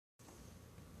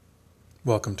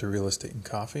Welcome to Real Estate and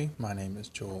Coffee. My name is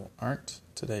Joel Arndt.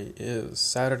 Today is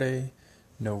Saturday,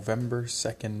 November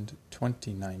 2nd,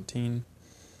 2019.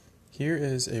 Here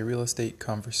is a real estate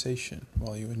conversation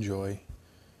while you enjoy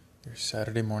your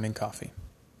Saturday morning coffee.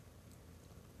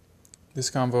 This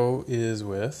convo is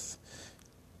with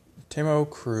Timo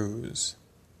Cruz.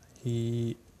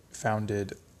 He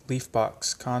founded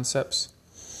Leafbox Concepts,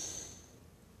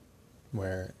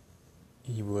 where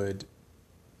he would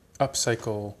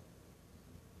upcycle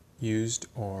used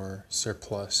or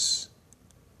surplus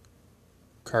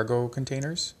cargo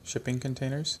containers, shipping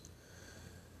containers,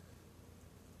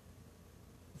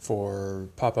 for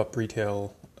pop-up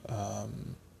retail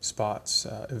spots,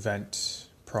 event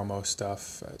promo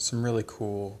stuff, some really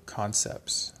cool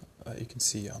concepts that you can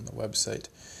see on the website.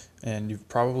 And you've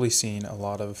probably seen a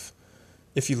lot of,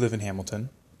 if you live in Hamilton,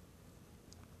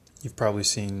 you've probably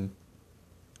seen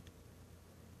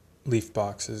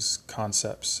Leafbox's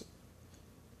concepts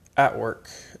at work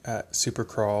at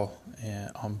Supercrawl and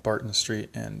on Barton Street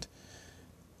and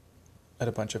at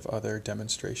a bunch of other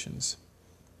demonstrations.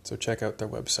 So check out their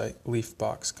website,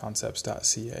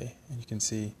 leafboxconcepts.ca, and you can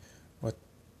see what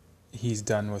he's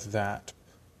done with that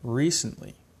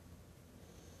recently.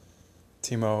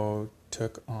 Timo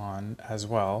took on as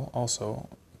well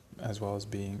as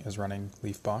running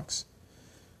Leafbox,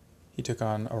 he took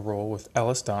on a role with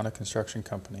Ellis Don, a construction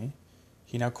company.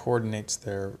 He now coordinates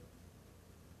their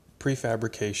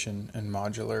prefabrication and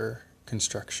modular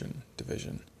construction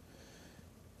division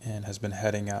and has been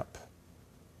heading up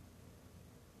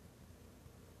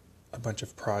a bunch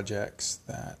of projects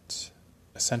a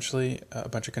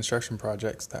bunch of construction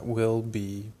projects that will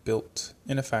be built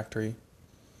in a factory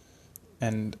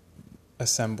and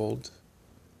assembled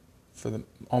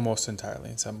almost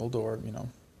entirely assembled, or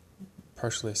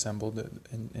partially assembled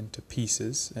into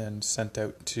pieces and sent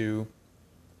out to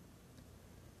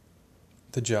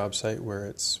the job site where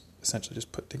it's essentially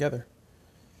just put together.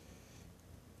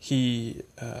 He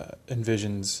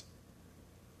envisions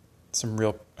some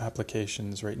real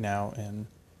applications right now in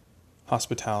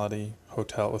hospitality,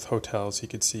 hotels. He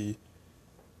could see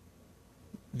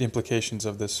the implications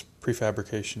of this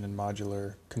prefabrication and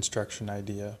modular construction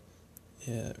idea.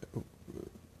 You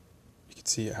could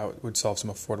see how it would solve some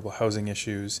affordable housing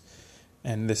issues,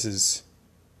 and this is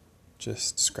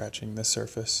just scratching the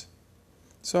surface.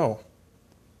 So,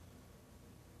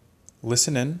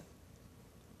 listen in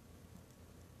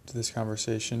to this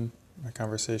conversation, my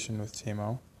conversation with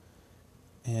Timo,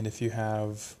 and if you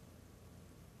have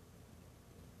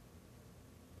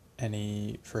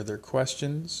any further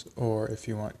questions or if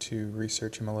you want to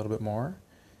research him a little bit more,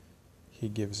 he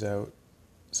gives out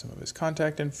some of his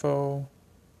contact info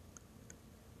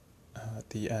at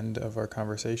the end of our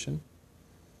conversation,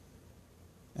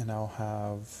 and I'll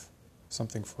have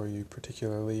something for you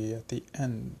particularly at the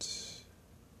end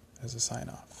as a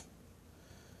sign-off.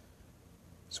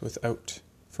 So without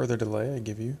further delay, I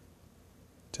give you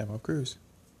Timo Cruz.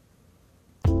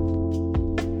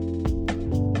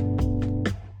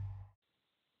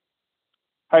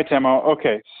 Hi, Tamo.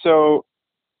 Okay, so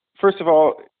first of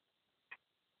all,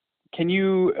 can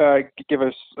you give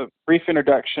us a brief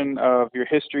introduction of your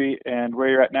history and where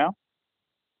you're at now?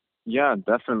 Yeah,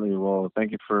 definitely. Well,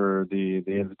 thank you for the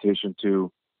invitation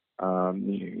to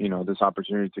this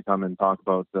opportunity to come and talk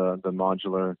about the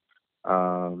modular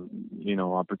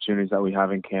opportunities that we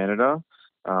have in Canada.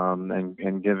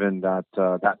 And given that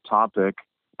topic,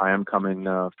 I am coming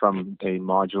from a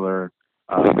modular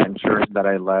venture that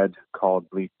I led called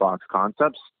Leafbox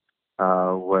Concepts,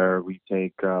 where we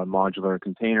take modular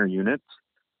container units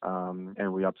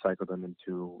and we upcycle them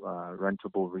into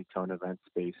rentable retail and event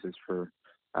spaces for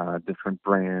different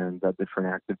brands at different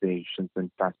activations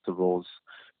and festivals.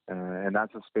 And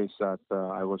that's a space that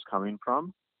I was coming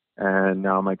from. And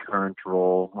now my current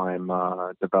role, I'm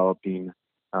developing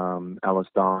Ellis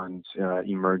Don's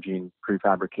emerging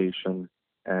prefabrication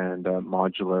and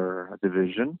modular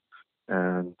division.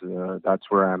 And that's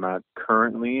where I'm at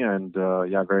currently. And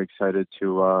very excited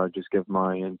to just give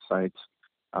my insights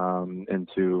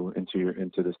into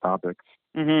this topic.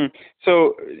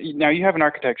 So now you have an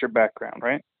architecture background,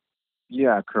 right?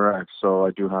 Yeah, correct. So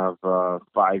I do have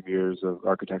 5 years of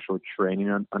architectural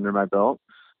training under my belt,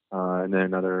 and then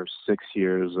another 6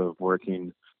 years of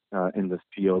working in the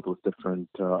field with different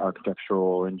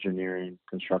architectural engineering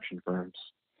construction firms.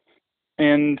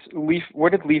 And where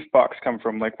did Leafbox come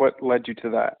from? Like, what led you to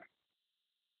that?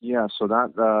 Yeah, so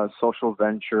that social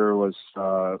venture was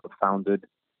founded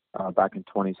back in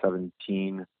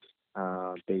 2017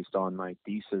 based on my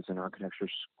thesis in architecture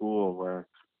school, where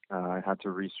I had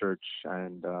to research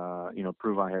and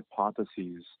prove our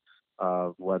hypotheses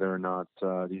of whether or not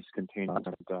these containers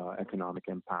have economic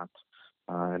impact.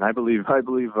 And I believe, I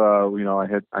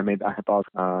made that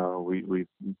hypothesis. We've,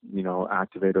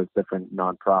 activated with different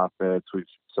nonprofits. We've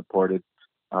supported,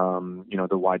 the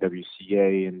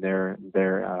YWCA and their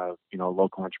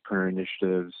local entrepreneur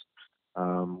initiatives.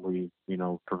 We've,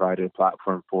 provided a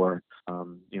platform for,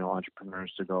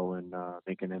 entrepreneurs to go and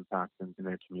make an impact in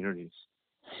their communities.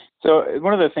 So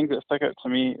one of the things that stuck out to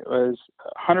me was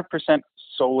 100%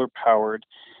 solar powered,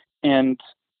 and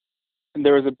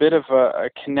there was a bit of a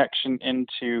connection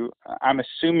into, I'm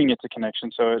assuming it's a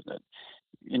connection, so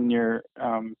in your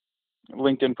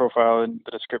LinkedIn profile and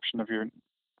the description of your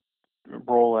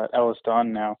role at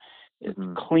EllisDon now, it's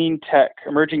clean tech,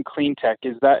 emerging clean tech.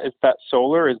 Is that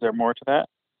solar? Is there more to that?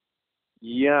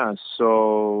 Yeah,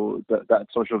 so that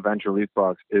social venture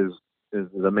LeafBox is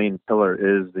the main pillar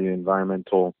is the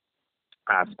environmental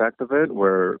aspect of it,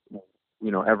 where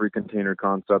every container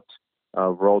concept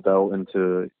rolled out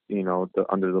into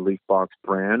under the LeafBox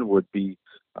brand would be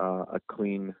a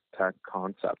clean tech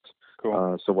concept.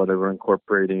 Cool. So whether we're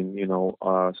incorporating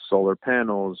solar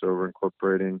panels, or we're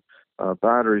incorporating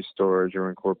battery storage, or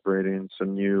incorporating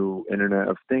some new Internet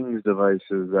of Things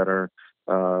devices that are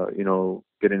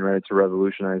getting ready to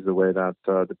revolutionize the way that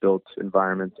the built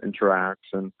environment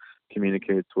interacts and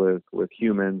communicates with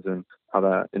humans, and how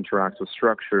that interacts with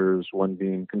structures, one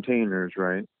being containers,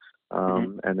 right?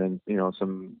 And then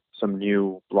some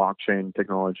new blockchain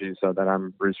technologies that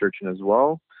I'm researching as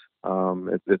well.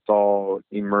 It's all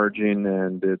emerging,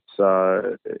 and it's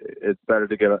better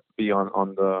to be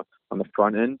on the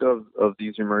front end of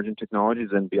these emerging technologies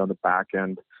than be on the back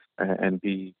end and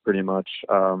be pretty much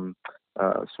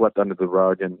swept under the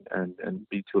rug and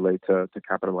be too late to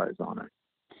capitalize on it.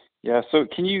 Yeah. So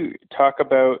can you talk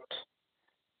about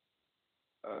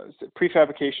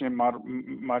prefabrication and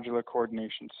modular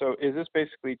coordination? So is this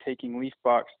basically taking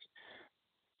LeafBox,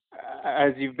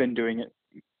 as you've been doing it,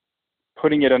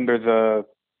 putting it under the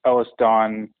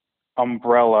EllisDon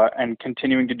umbrella and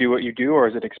continuing to do what you do, or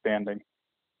is it expanding?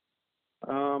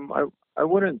 I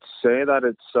wouldn't say that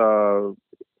it's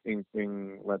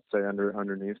let's say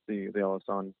underneath the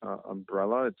EllisDon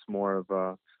umbrella. It's more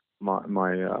of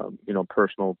my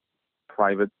personal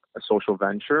private social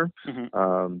venture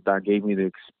that gave me the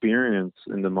experience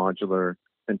in the modular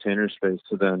container space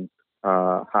to then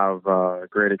have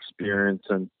great experience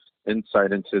and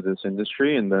insight into this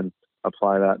industry, and then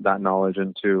apply that knowledge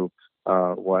into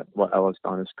what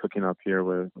EllisDon is cooking up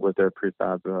here with their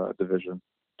prefab division.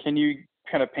 Can you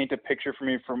kind of paint a picture for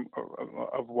me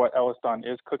of what EllisDon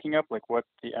is cooking up, like what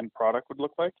the end product would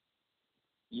look like?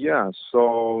 Yeah,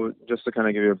 so just to kind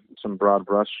of give you some broad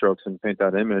brushstrokes and paint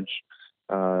that image,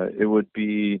 it would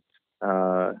be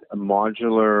a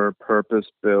modular,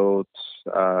 purpose-built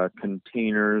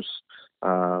containers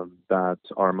that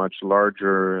are much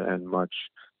larger and much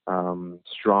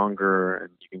stronger, and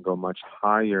you can go much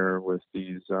higher with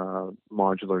these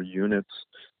modular units,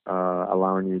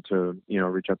 allowing you to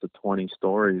reach up to 20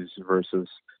 stories versus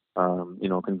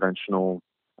conventional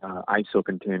ISO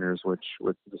containers, which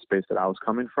with the space that I was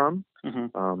coming from,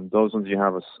 those ones you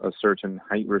have a certain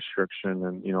height restriction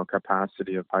and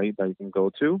capacity of height that you can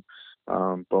go to,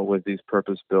 but with these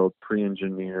purpose-built,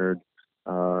 pre-engineered,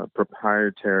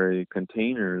 proprietary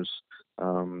containers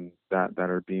that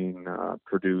are being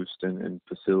produced in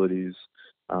facilities,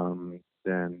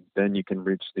 then you can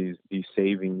reach these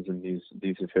savings and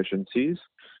these efficiencies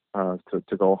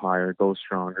to go higher, go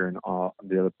stronger, and all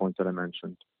the other points that I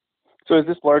mentioned. So is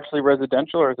this largely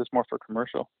residential, or is this more for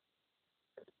commercial?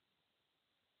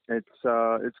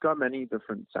 It's got many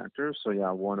different sectors. So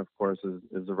yeah, one of course is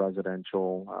the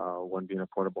residential, one being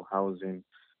affordable housing,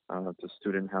 to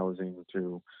student housing,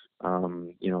 to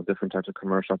different types of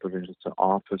commercial applications, to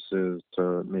offices,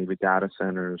 to maybe data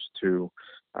centers, to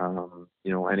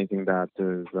anything that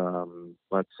is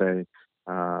let's say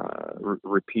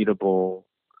repeatable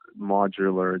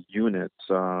modular units.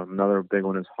 Another big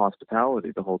one is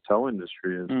hospitality. The hotel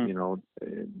industry is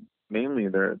mainly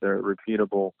they're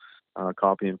repeatable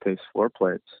copy and paste floor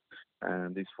plates,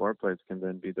 and these floor plates can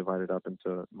then be divided up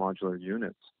into modular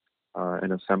units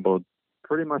and assembled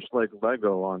pretty much like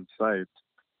Lego on site.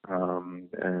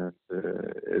 And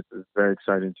it's very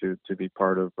exciting to be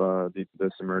part of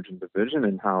this emerging division,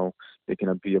 and how it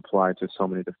can be applied to so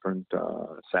many different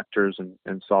sectors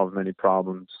and solve many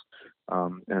problems.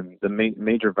 And the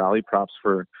major value props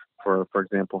for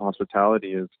example,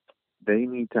 hospitality is they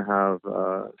need to have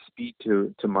speed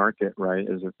to market, right,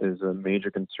 is a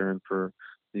major concern for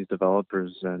these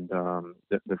developers and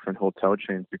different hotel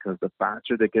chains, because the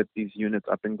faster they get these units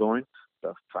up and going,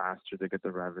 the faster they get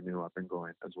the revenue up and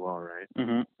going as well, right?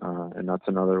 And that's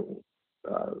another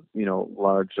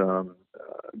large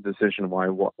decision why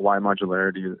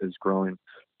modularity is growing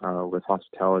with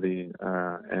hospitality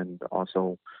and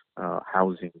also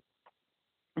housing.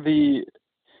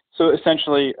 So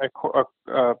essentially,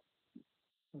 a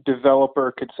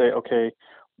developer could say, okay,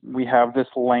 we have this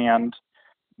land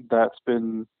that's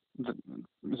been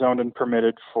zoned and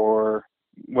permitted for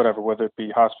whatever, whether it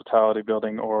be hospitality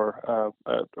building or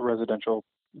a residential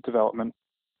development.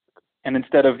 And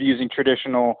instead of using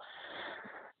traditional,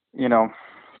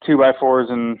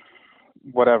 2x4s and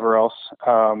whatever else,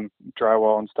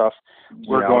 drywall and stuff,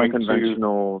 we're going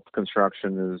conventional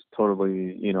construction is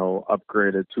totally,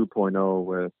 upgraded 2.0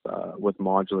 with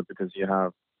modular, because you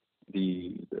have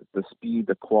the speed,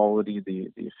 the quality,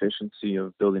 the efficiency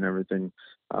of building everything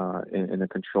in a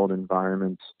controlled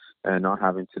environment, and not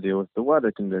having to deal with the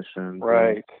weather conditions,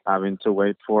 right? Having to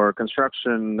wait for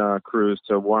construction crews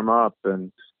to warm up,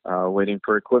 and waiting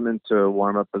for equipment to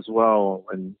warm up as well,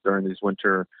 and during these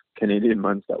winter Canadian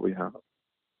months that we have.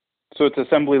 So it's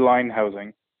assembly line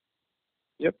housing.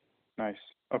 Yep. Nice.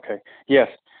 Okay. Yes.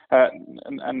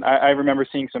 And I remember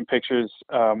seeing some pictures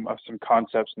of some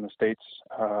concepts in the States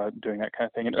doing that kind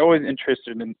of thing. And it always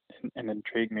interested and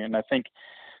intrigued me. And I think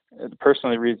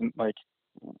personally, the reason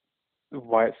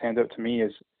why it stands out to me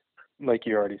is, like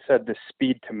you already said, the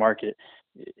speed to market.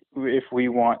 If we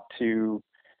want to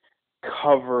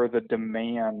cover the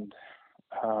demand,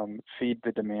 feed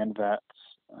the demand that's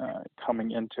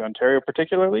coming into Ontario,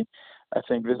 particularly, I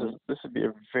think this would be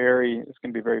it's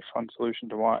going to be a very fun solution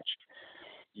to watch.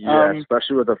 Yeah,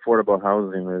 especially with affordable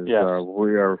housing, yes.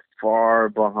 We are far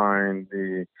behind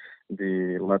the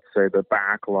let's say the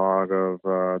backlog of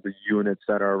the units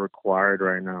that are required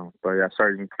right now. But yeah,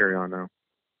 sorry, you can carry on now.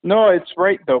 No, it's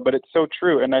right though, but it's so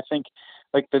true. And I think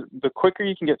like the quicker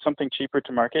you can get something cheaper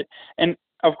to market, and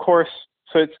of course,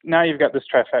 so it's now you've got this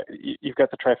you've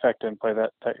got the trifecta in play,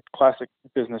 that classic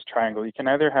business triangle. You can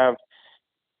either have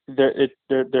there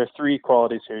are three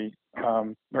qualities here,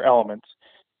 or elements: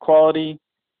 quality,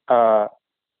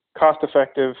 cost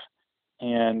effective,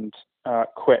 and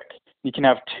quick. You can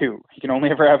have two. You can only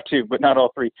ever have two, but not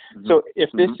all three. Mm-hmm. So if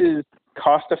this is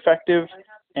cost effective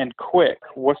and quick,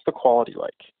 what's the quality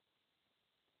like?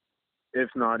 If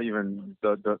not even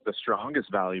the strongest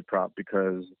value prop,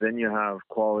 because then you have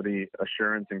quality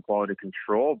assurance and quality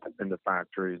control in the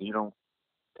factories. You don't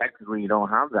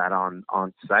have that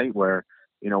on site, where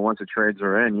once the trades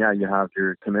are in, you have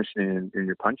your commissioning and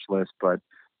your punch list, but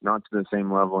not to the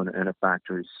same level in a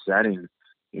factory setting.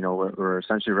 We're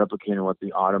essentially replicating what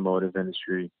the automotive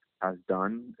industry has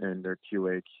done in their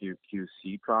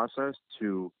QA/QC process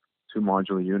to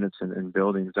modular units and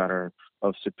buildings that are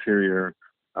of superior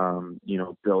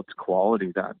built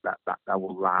quality that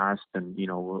will last, and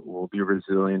will be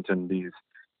resilient in these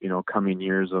coming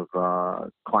years of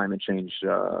climate change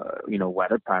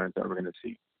weather patterns that we're going to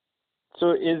see.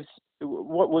 So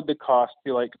what would the cost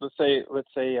be like? Let's say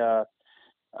a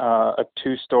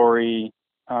 2-story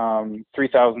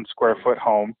 3,000 square foot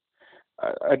home.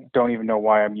 I don't even know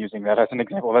why I'm using that as an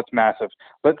example. That's massive.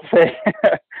 Let's say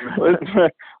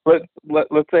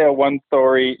let's say a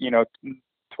 1-story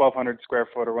 1,200 square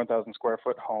foot or 1,000 square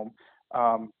foot home.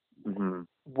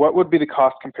 What would be the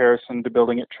cost comparison to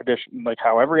building it like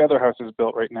how every other house is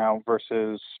built right now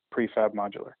versus prefab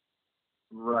modular?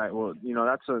 Right. Well,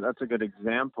 that's a good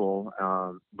example,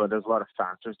 but there's a lot of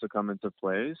factors to come into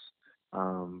place.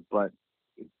 But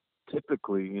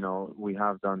typically, we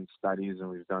have done studies, and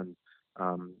we've done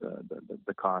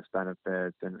the cost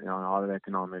benefits and all the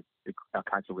economic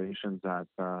calculations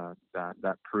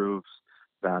that proves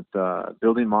that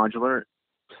building modular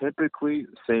typically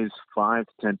saves 5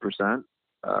 to 10%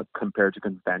 compared to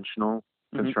conventional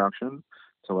construction.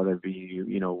 So whether it be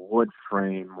wood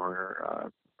frame or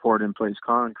poured in place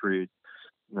concrete,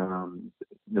 the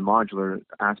modular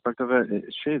aspect of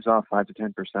it shaves off 5 to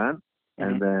 10%.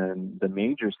 And then the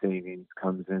major savings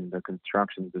comes in the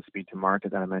construction, the speed to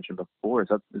market that I mentioned before.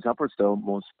 It's upwards to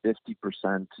almost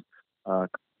 50%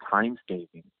 time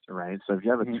savings, right? So if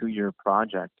you have a 2-year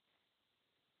project,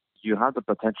 you have the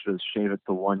potential to shave it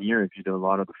to 1 year if you do a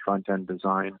lot of the front end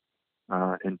design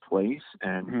in place,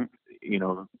 and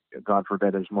God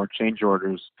forbid there's more change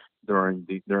orders during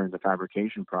the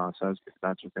fabrication process, because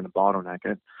that's just going to bottleneck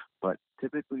it. But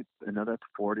typically another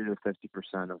 40 to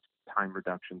 50% of time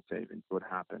reduction savings would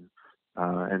happen,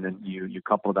 and then you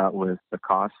couple that with the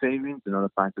cost savings, another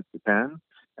 5 to 10,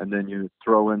 and then you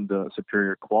throw in the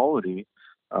superior quality.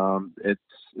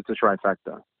 It's a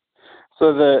trifecta. So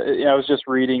I was just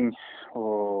reading.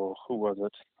 Oh, who was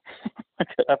it?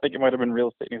 I think it might have been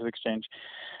Real Estate News Exchange.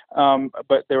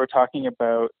 But they were talking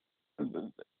about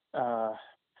uh,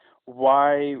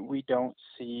 why we don't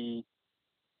see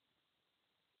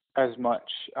as much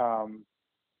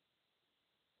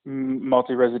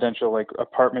multi-residential, like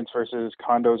apartments versus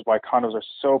condos. Why condos are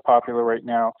so popular right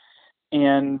now,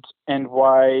 and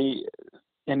why.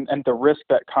 And the risk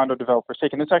that condo developers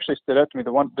take, and this actually stood out to me.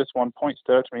 This one point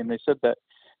stood out to me, and they said that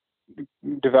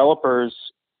developers,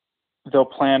 they'll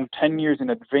plan 10 years in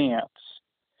advance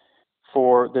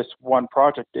for this one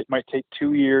project. It might take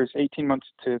 2 years, 18 months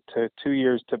to 2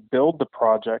 years to build the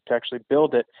project, to actually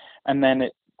build it, and then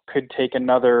it could take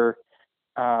another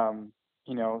 6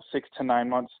 to 9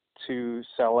 months to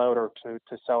sell out, or to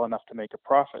sell enough to make a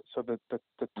profit. So the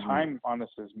time on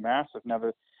this is massive.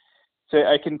 Now, so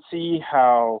I can see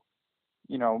how,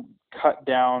 cut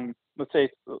down, let's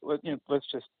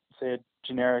just say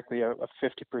generically a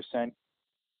 50%,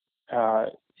 a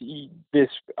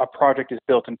project is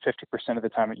built in 50% of the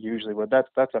time it usually would.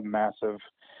 That's a massive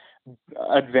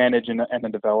advantage in the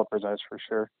developer's eyes, for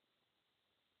sure.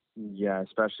 Yeah,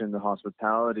 especially in the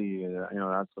hospitality,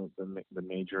 that's the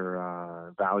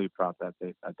major value prop that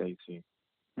they see.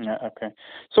 Yeah. Okay.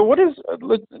 So what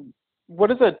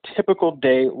does a typical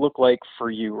day look like for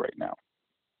you right now?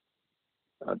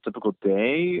 A typical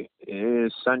day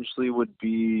essentially would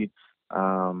be,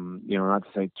 not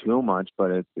to say too much,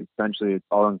 but it's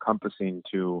all encompassing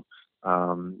to,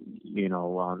 on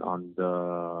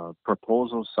the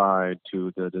proposal side,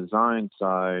 to the design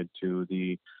side, to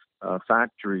the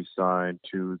factory side,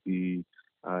 to the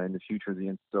in the future the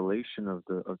installation of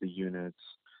the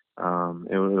units.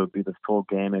 It would be the full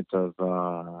gamut of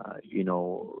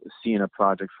seeing a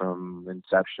project from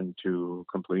inception to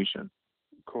completion.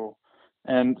 Cool.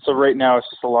 And so right now it's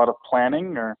just a lot of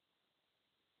planning, or?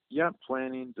 Yeah,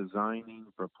 planning, designing,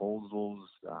 proposals,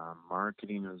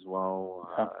 marketing as well,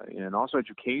 and also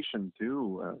education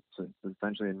too. It's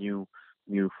essentially a new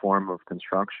form of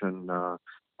construction that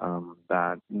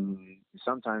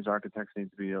sometimes architects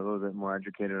need to be a little bit more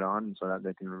educated on, so that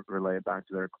they can relay it back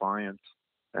to their clients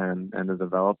and the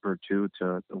developer too,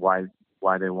 to why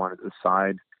they want to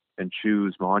decide and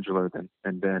choose modular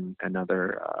and then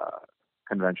another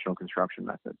conventional construction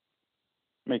method.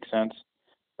 Makes sense.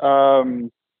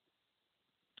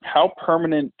 How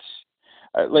permanent,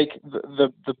 like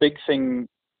the big thing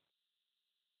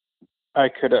I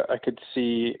could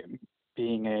see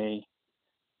being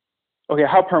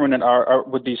how permanent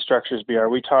would these structures be? Are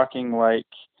we talking like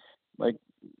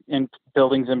in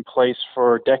buildings in place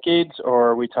for decades, or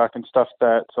are we talking stuff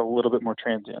that's a little bit more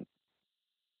transient?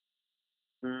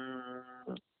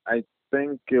 I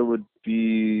think it would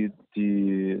be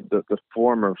the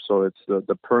former. So it's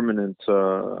the permanent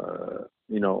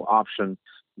option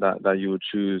that you would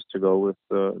choose to go with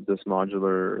this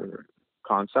modular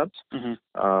concept.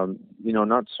 Mm-hmm.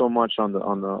 Not so much on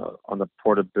the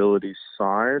portability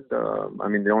side. I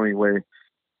mean, the only way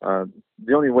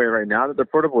right now that they're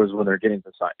portable is when they're getting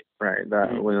to site, right?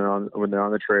 That Mm-hmm. when they're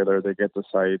on the trailer, they get to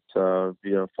site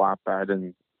via flatbed,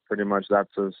 and pretty much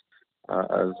that's as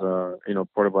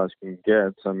portable as you can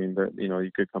get. I mean,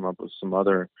 you could come up with some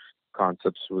other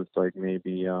concepts with, like,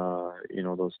 maybe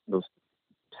those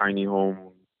tiny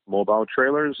home mobile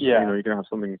trailers. Yeah. You can have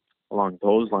something along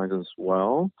those lines as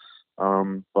well.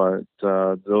 But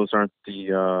those aren't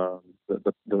the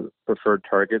preferred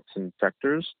targets and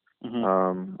sectors,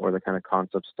 Mm-hmm. or the kind of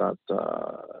concepts that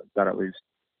at least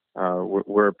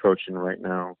we're approaching right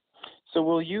now. So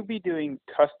will you be doing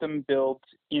custom builds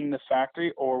in the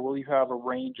factory, or will you have a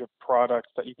range of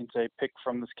products that you can say, pick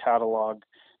from this catalog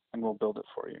and we'll build it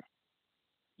for you?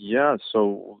 Yeah,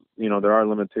 so there are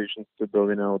limitations to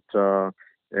building out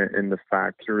in the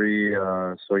factory.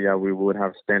 So yeah, we would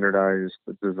have standardized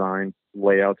design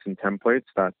layouts and templates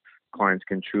that clients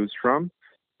can choose from.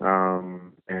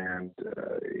 And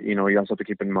you also have to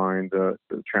keep in mind the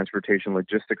transportation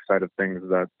logistics side of things,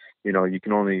 that you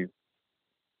can only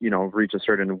reach a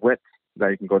certain width that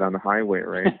you can go down the highway,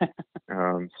 right?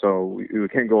 So we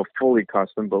can't go fully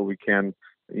custom, but we can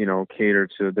cater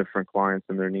to different clients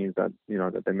and their needs that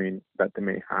they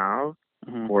may have.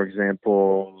 Mm-hmm. For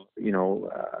example,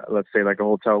 let's say like a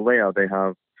hotel layout, they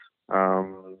have a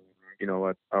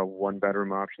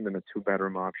 1-bedroom option and a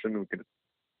 2-bedroom option. We could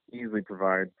easily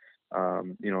provide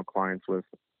clients with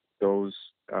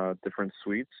those different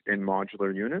suites in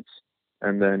modular units.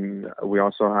 And then we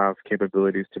also have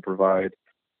capabilities to provide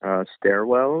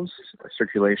stairwells,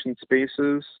 circulation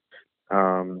spaces,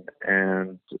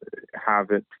 and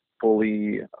have it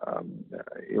fully,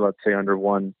 let's say under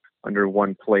one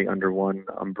plate, under one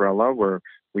umbrella, where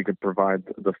we could provide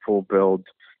the full build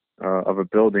of a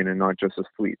building and not just a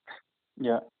suite.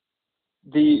 Yeah.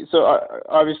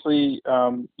 Obviously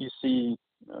you see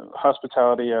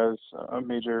hospitality as a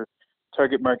major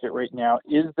target market right now.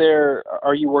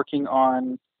 Are you working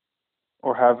on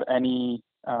or have any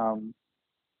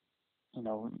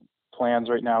plans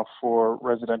right now for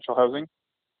residential housing?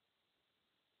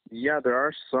 Yeah, there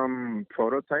are some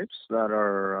prototypes that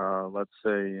are, let's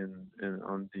say,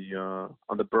 on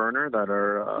the burner that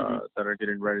are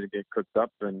getting ready to get cooked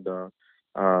up and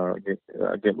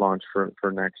get launched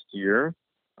for next year.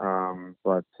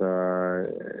 But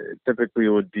typically it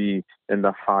would be in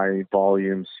the high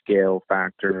volume scale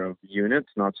factor of units,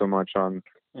 not so much on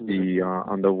the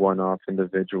one-off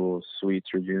individual suites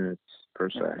or units per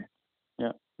se.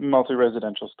 Yeah,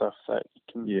 multi-residential stuff that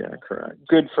can. Yeah, correct.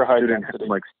 Good for high density.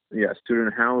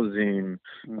 Student housing,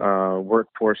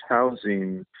 workforce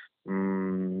housing.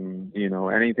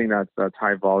 Anything that's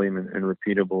high volume and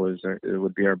repeatable it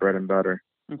would be our bread and butter.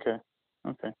 Okay,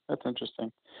 that's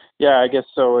interesting. Yeah, I guess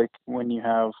so. Like when you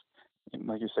have,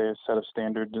 like you say, a set of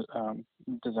standard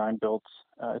design builds,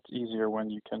 it's easier when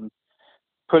you can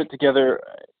put it together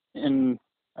in.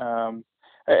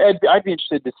 I'd be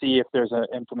interested to see if there's an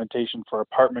implementation for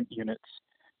apartment units.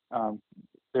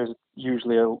 There's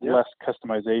usually less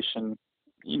customization,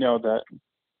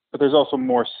 but there's also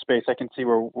more space. I can see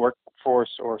where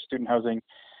workforce or student housing,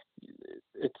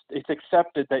 it's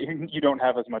accepted that you don't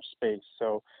have as much space,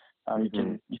 so you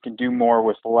can do more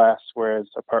with less. Whereas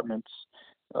apartments,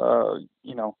 they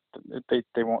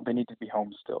need to be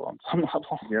homes still on some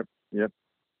level. Yep.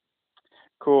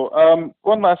 Cool.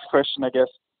 One last question, I guess.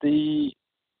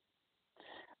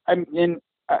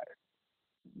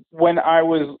 When I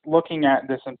was looking at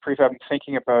this in prefab and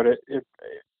thinking about it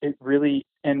really,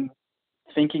 and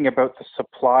thinking about the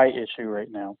supply issue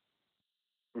right now,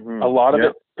 a lot of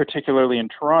it, particularly in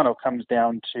Toronto, comes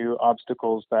down to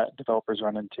obstacles that developers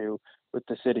run into with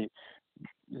the city.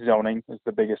 Zoning is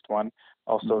the biggest one.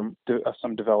 Also,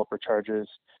 some developer charges,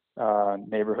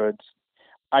 neighborhoods.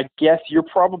 I guess you're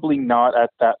probably not at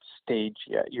that stage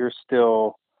yet. You're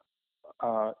still,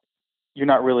 you're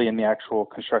not really in the actual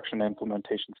construction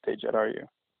implementation stage yet, are you?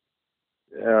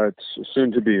 It's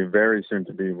soon to be, very soon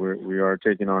to be. We are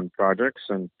taking on projects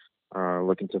and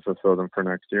looking to fulfill them for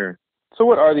next year. So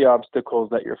what are the obstacles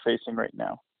that you're facing right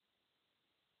now,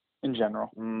 in general?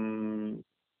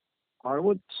 I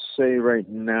would say right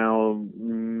now,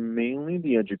 mainly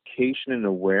the education and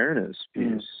awareness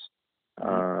piece.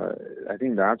 I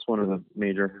think that's one of the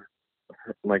major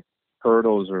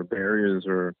hurdles or barriers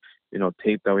or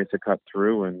tape that we have to cut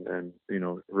through and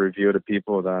review to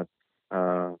people that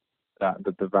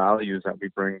the values that we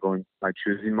bring by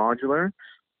choosing modular.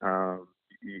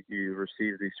 You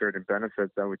receive these certain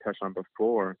benefits that we touched on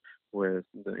before with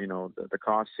the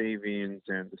cost savings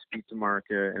and the speed to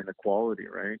market and the quality,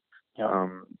 right? Yeah.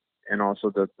 And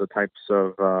also the types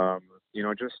of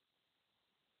just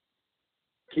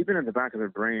keeping in the back of their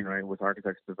brain, right, with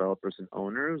architects, developers, and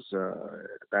owners,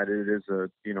 that it is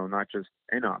not just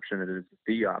an option, it is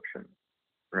the option,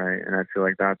 right? And I feel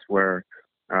like that's where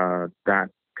that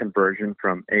conversion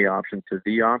from a option to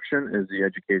the option is the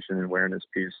education and awareness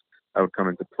piece that would come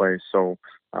into play. So,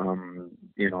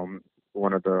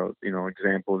 one of the,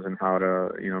 examples in how to,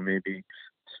 maybe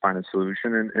find a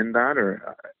solution in that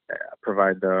or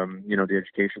provide the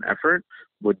education effort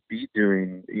would be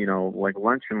doing, like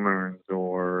lunch and learns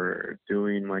or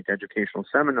doing like educational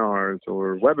seminars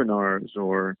or webinars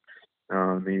or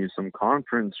maybe some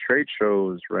conference trade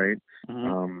shows, right?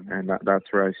 And that's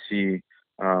where I see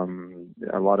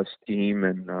a lot of steam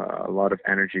and a lot of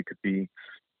energy could be,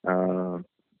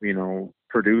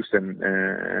 produced and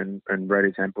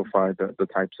ready to amplify the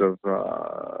types of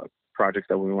projects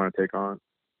that we want to take on.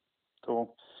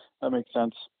 Cool. That makes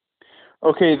sense.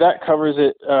 Okay, that covers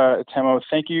it, Temo.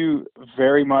 Thank you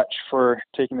very much for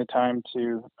taking the time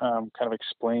to kind of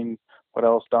explain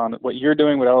what you're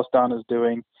doing, what Elliston is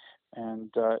doing,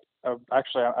 and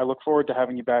actually, I look forward to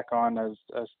having you back on as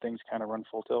things kind of run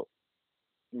full tilt.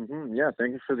 Yeah,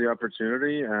 thank you for the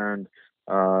opportunity. And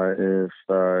if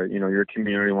your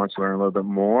community wants to learn a little bit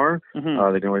more, they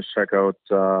can always check out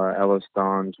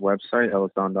Elliston's website,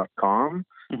 elliston.com.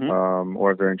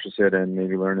 Or if they're interested in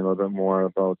maybe learning a little bit more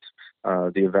about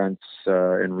the events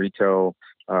and retail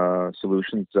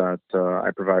solutions that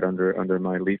I provide under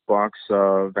my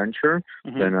LeafBox venture,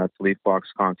 then that's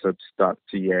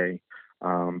leafboxconcepts.ca.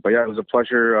 But yeah, it was a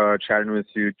pleasure chatting with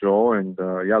you, Joel, and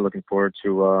looking forward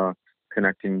to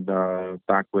connecting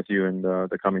back with you in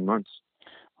the coming months.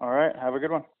 All right, have a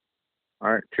good one.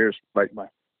 All right, cheers. Bye. Bye.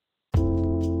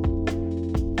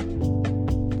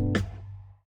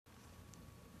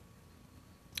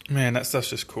 Man, that stuff's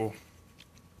just cool.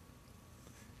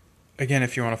 Again,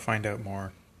 if you want to find out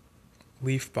more,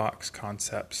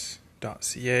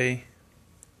 leafboxconcepts.ca,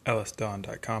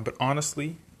 ellisdon.com. But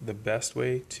honestly, the best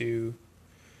way to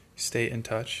stay in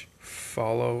touch,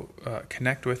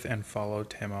 connect with and follow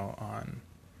Timo on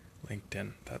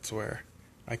LinkedIn. That's where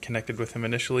I connected with him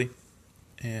initially,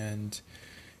 and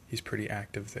he's pretty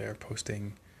active there,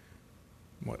 posting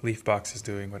what Leafbox is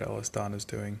doing, what Ellis Don is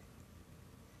doing.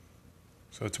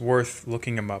 So it's worth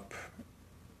looking him up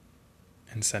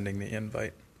and sending the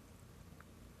invite.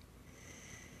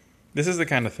 This is the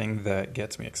kind of thing that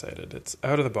gets me excited. It's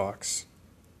out of the box,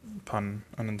 pun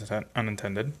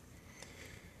unintended.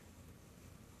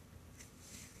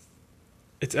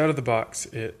 It's out of the box.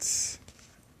 It's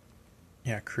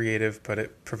creative, but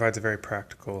it provides a very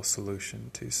practical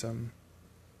solution to some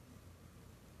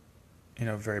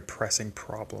very pressing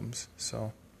problems.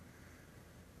 So,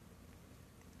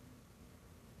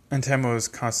 and Temo is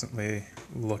constantly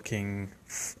looking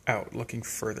out, looking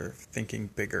further, thinking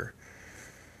bigger,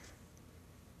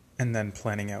 and then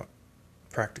planning out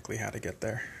practically how to get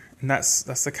there. And that's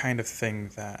the kind of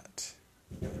thing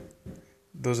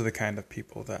those are the kind of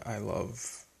people that I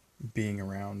love being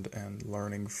around and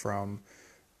learning from,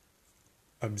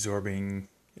 absorbing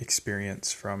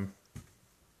experience from.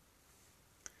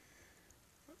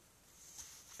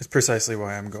 It's precisely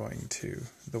why I'm going to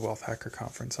the Wealth Hacker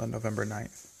Conference on November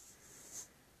 9th.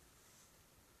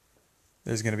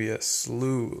 There's going to be a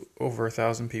slew, over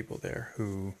 1,000 people there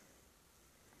who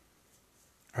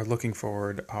are looking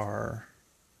forward, are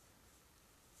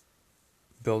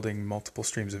building multiple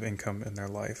streams of income in their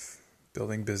life,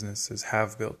 building businesses,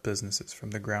 have built businesses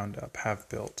from the ground up, have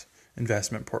built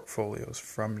investment portfolios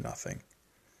from nothing.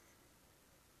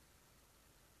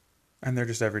 And they're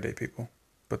just everyday people.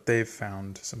 But they've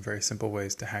found some very simple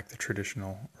ways to hack the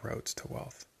traditional routes to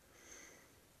wealth.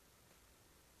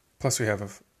 Plus we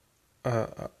have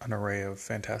an array of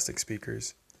fantastic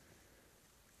speakers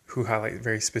who highlight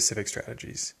very specific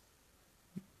strategies.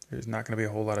 There's not going to be a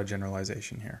whole lot of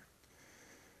generalization here.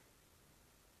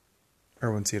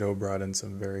 Erwin Cito brought in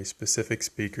some very specific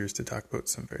speakers to talk about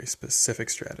some very specific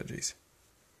strategies.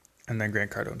 And then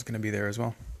Grant Cardone's going to be there as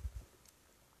well.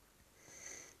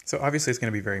 So obviously it's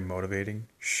going to be very motivating.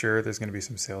 Sure, there's going to be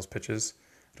some sales pitches.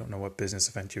 I don't know what business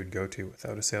event you would go to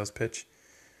without a sales pitch.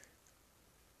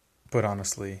 But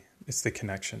honestly, it's the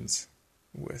connections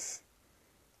with,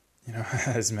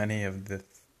 as many of the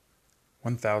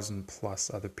 1,000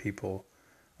 plus other people,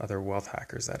 other wealth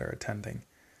hackers that are attending,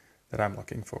 that I'm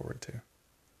looking forward to.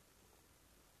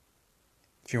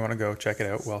 If you want to go, check it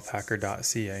out,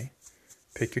 wealthhacker.ca.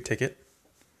 Pick your ticket.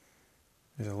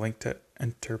 There's a link to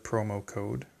enter promo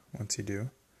code once you do.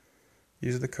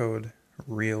 Use the code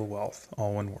REALWEALTH,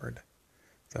 all one word.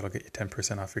 That'll get you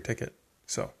 10% off your ticket.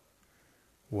 So,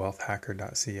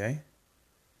 wealthhacker.ca.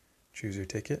 Choose your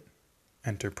ticket.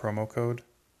 Enter promo code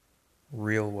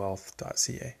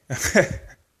REALWEALTH.ca.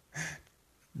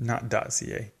 Not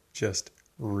 .ca, just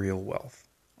Real Wealth,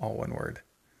 all one word.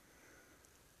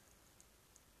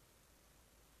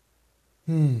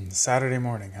 Saturday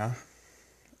morning, huh?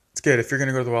 It's good. If you're going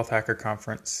to go to the Wealth Hacker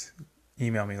Conference,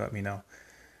 email me, let me know.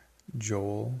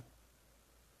 Joel,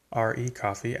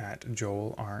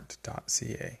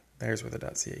 recoffee@joelarndt.ca. There's where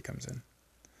the .ca comes in.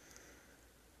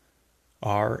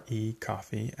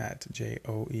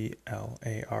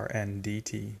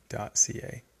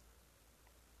 recoffee@joelarndt.ca.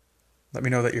 Let me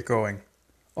know that you're going.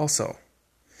 Also,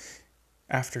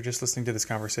 after just listening to this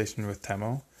conversation with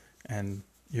Temo and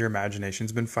your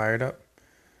imagination's been fired up,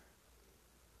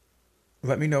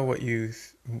 let me know what you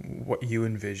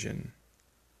envision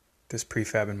this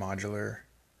prefab and modular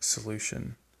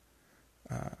solution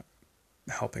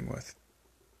helping with.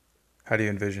 How do you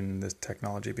envision this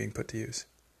technology being put to use?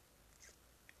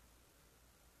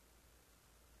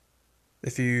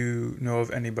 If you know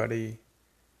of anybody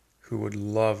who would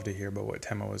love to hear about what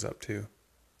Temo is up to,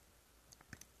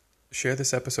 share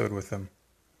this episode with them.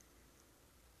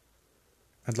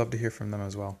 I'd love to hear from them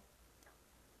as well.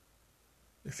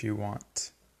 If you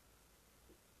want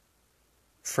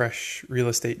fresh real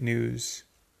estate news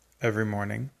every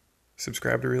morning,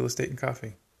 subscribe to Real Estate and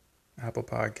Coffee. Apple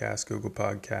Podcasts, Google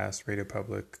Podcasts, Radio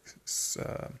Public,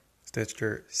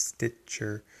 Stitcher.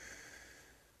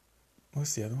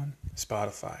 What's the other one?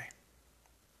 Spotify.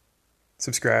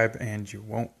 Subscribe and you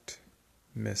won't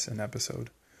miss an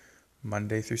episode.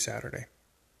 Monday through Saturday.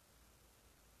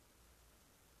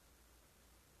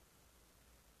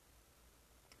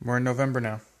 We're in November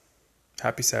now.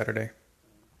 Happy Saturday.